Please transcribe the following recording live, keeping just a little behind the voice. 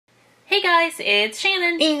Hey guys, it's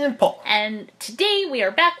Shannon. And Paul. And today we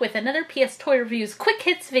are back with another PS Toy Reviews Quick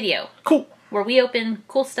Hits video. Cool. Where we open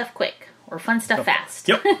cool stuff quick. Or fun stuff fast.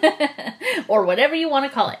 Yep. Or whatever you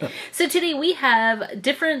want to call it. So today we have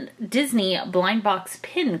different Disney blind box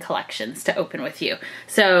pin collections to open with you.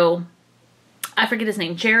 So, I forget his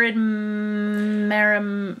name. Jared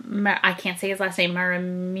I can't say his last name.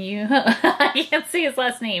 I can't say his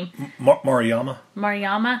last name. Mariyama.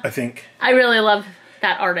 Mariyama? I think. I really love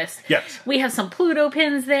that artist. Yes. We have some Pluto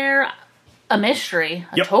pins there. A mystery.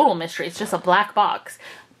 A total mystery. It's just a black box.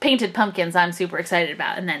 Painted pumpkins I'm super excited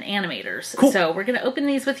about. And then Animators. Cool. So we're going to open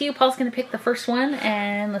these with you. Paul's going to pick the first one.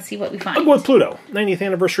 And let's see what we find. I'll go with Pluto. 90th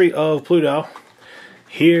anniversary of Pluto.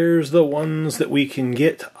 Here's the ones that we can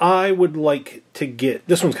get. I would like to get...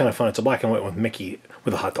 This one's kind of fun. It's a black and white one with Mickey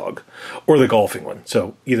with a hot dog. Or the golfing one.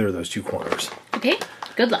 So either of those two corners. Okay.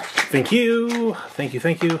 Good luck. Thank you. Thank you.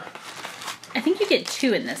 Thank you. I think you get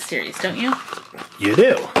two in this series, don't you? You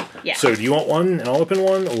do. Yeah. So do you want one and I'll open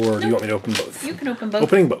one? Or do you want me to open both? You can open both.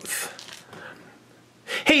 Opening both.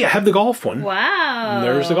 Hey, I have the golf one. Wow.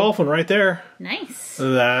 There's the golf one right there. Nice.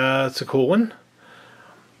 That's a cool one.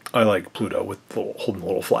 I like Pluto with holding the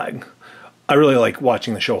little flag. I really like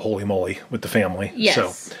watching the show Holy Moly with the family. Yes.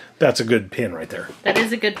 So that's a good pin right there. That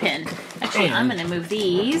is a good pin. Actually, I'm going to move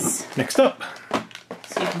these. Next up.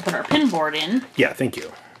 So you can put our pin board in. Yeah, thank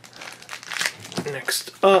you.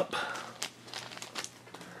 Next up.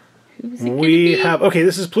 We have, okay,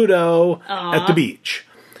 this is Pluto at the beach.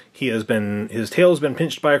 His tail has been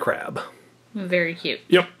pinched by a crab. Very cute.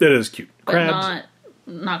 Yep, that is cute. But Crabs,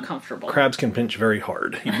 not comfortable. Crabs can pinch very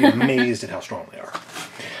hard. You'd be amazed at how strong they are.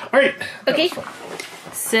 All right. Okay.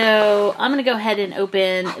 So I'm going to go ahead and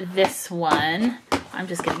open this one. I'm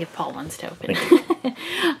just going to give Paul ones to open.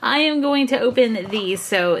 I am going to open these.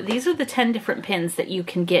 So these are the 10 different pins that you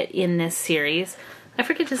can get in this series. I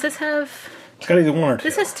forget, does this have... It's got either one or two.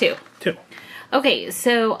 This has two. Two. Okay,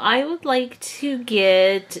 so I would like to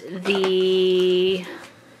get the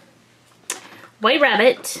White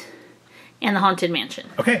Rabbit and the Haunted Mansion.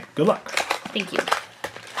 Okay, good luck. Thank you.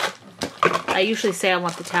 I usually say I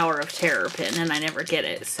want the Tower of Terror pin, and I never get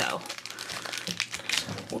it, so...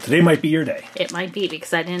 Well, today might be your day. It might be,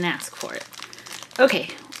 because I didn't ask for it. Okay.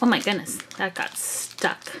 Oh my goodness. That got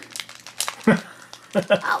stuck.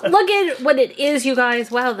 Look at what it is, you guys.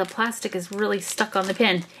 Wow, the plastic is really stuck on the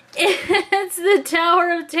pin. It's the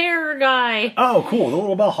Tower of Terror guy. Oh, cool. The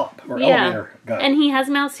little bellhop or elevator guy. And he has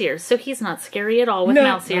mouse ears, so he's not scary at all with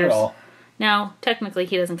mouse ears. Not at all. Now, technically,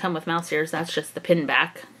 he doesn't come with mouse ears. That's just the pin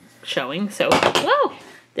back showing. So, whoa.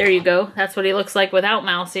 There you go. That's what he looks like without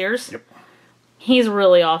mouse ears. Yep. He's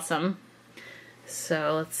really awesome.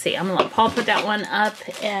 So, let's see. I'm going to let Paul put that one up,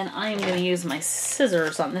 and I'm going to use my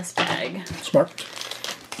scissors on this bag. Smart.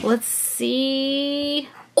 Let's see.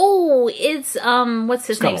 Oh, it's, what's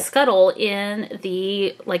his name? Scuttle in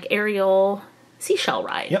the, like, aerial seashell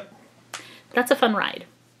ride. Yep. That's a fun ride.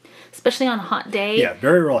 Especially on a hot day. Yeah,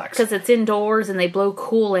 very relaxed. Because it's indoors and they blow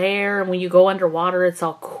cool air, and when you go underwater, it's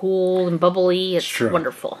all cool and bubbly. It's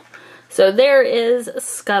wonderful. So there is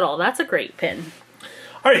Scuttle. That's a great pin.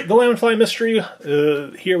 All right, the Lambfly Mystery.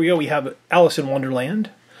 Here we go. We have Alice in Wonderland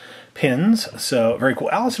pins. So very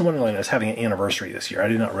cool. Alice in Wonderland is having an anniversary this year. I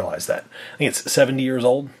did not realize that. I think it's 70 years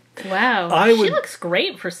old. Wow. She looks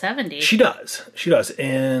great for 70. She does. She does.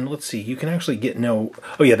 And let's see. You can actually get Oh,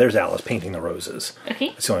 yeah, there's Alice painting the roses. Okay.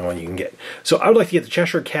 That's the only one you can get. So I would like to get the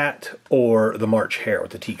Cheshire Cat or the March Hare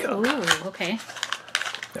with the teacup. Ooh, okay.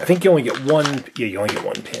 I think you only get one. Yeah, you only get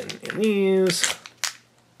one pin in these.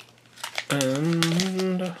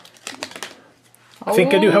 And I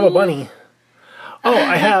think I do have a bunny. Oh,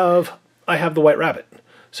 I have the White Rabbit.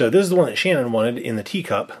 So this is the one that Shannon wanted in the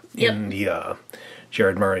teacup in the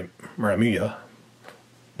Jared Maramuya,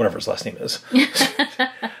 whatever his last name is.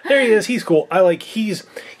 There he is. He's cool. I like he's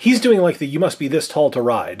doing like the "you must be this tall to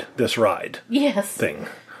ride this ride" thing.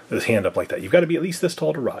 With his hand up like that. You've got to be at least this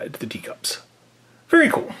tall to ride the teacups. Very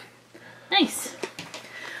cool. Nice.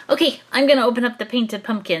 Okay, I'm going to open up the painted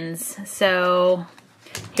pumpkins. So,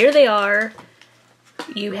 here they are.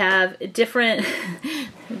 You have different...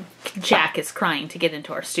 Jack is crying to get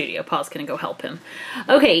into our studio. Paul's going to go help him.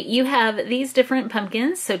 Okay, you have these different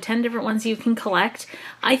pumpkins. So, 10 different ones you can collect.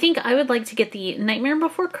 I think I would like to get the Nightmare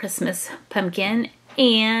Before Christmas pumpkin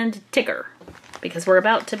and Tigger. Because we're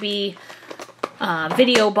about to be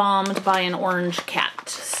video bombed by an orange cat.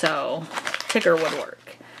 So, Tigger would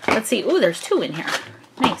work. Let's see. Ooh, there's 2 in here.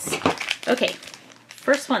 Nice. Okay.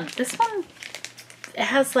 First one. This one, it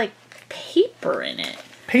has like paper in it.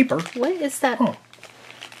 Paper? What is that? Oh.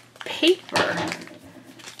 Paper.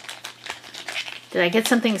 Did I get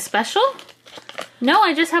something special? No,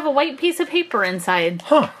 I just have a white piece of paper inside.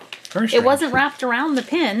 Huh. Very strange. It wasn't wrapped around the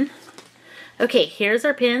pin. Okay, here's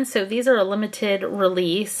our pin. So these are a limited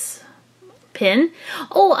release pin.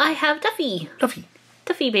 Oh, I have Duffy. Duffy.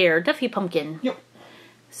 Duffy Bear, Duffy Pumpkin. Yep.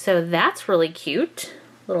 So that's really cute.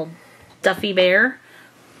 Little Duffy Bear.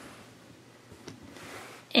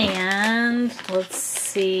 And let's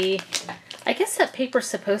see. I guess that paper's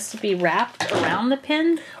supposed to be wrapped around the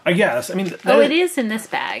pin. I guess. I mean, oh, it is in this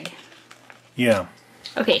bag. Yeah.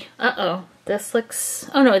 Okay. Uh-oh. This looks...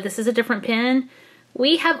 Oh, no. This is a different pin.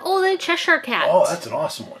 We have... Oh, the Cheshire Cat. Oh, that's an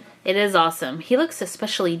awesome one. It is awesome. He looks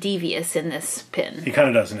especially devious in this pin. He kind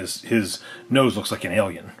of does, and his nose looks like an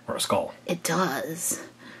alien or a skull. It does.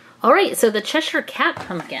 All right, so the Cheshire Cat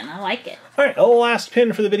pumpkin. I like it. All right, the last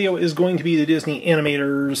pin for the video is going to be the Disney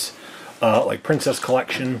Animators, like Princess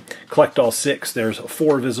Collection. Collect all 6. There's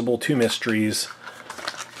 4 visible, 2 mysteries.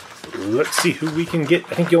 Let's see who we can get.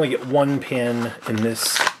 I think you only get 1 pin in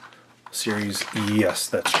this series. Yes,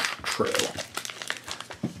 that's true.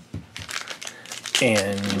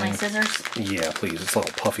 And my scissors? Yeah, please. It's a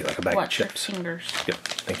little puffy like a bag of chips. Fingers. Yep.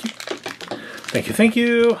 Thank you. Thank you. Thank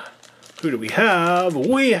you. Who do we have?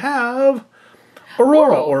 We have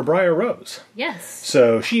Aurora or Briar Rose. Yes.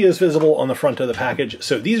 So she is visible on the front of the package.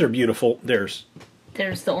 So these are beautiful. There's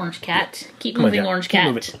the orange cat. Keep moving, orange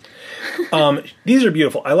cat. These are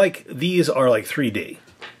beautiful. I like these are like 3D.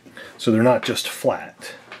 So they're not just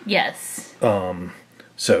flat. Yes.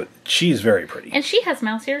 So she's very pretty. And she has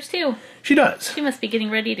mouse ears too. She does. She must be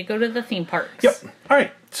getting ready to go to the theme parks. Yep. All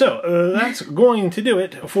right. So that's going to do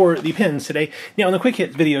it for the pins today. Now, in the quick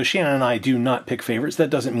hit video, Shannon and I do not pick favorites.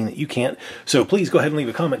 That doesn't mean that you can't. So please go ahead and leave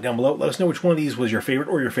a comment down below. Let us know which one of these was your favorite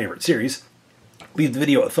or your favorite series. Leave the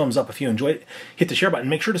video a thumbs up if you enjoyed it. Hit the share button.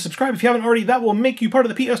 Make sure to subscribe if you haven't already. That will make you part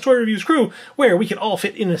of the PS Toy Reviews crew, where we can all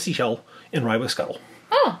fit in a seashell and ride with Scuttle.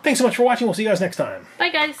 Oh. Thanks so much for watching. We'll see you guys next time. Bye,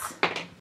 guys.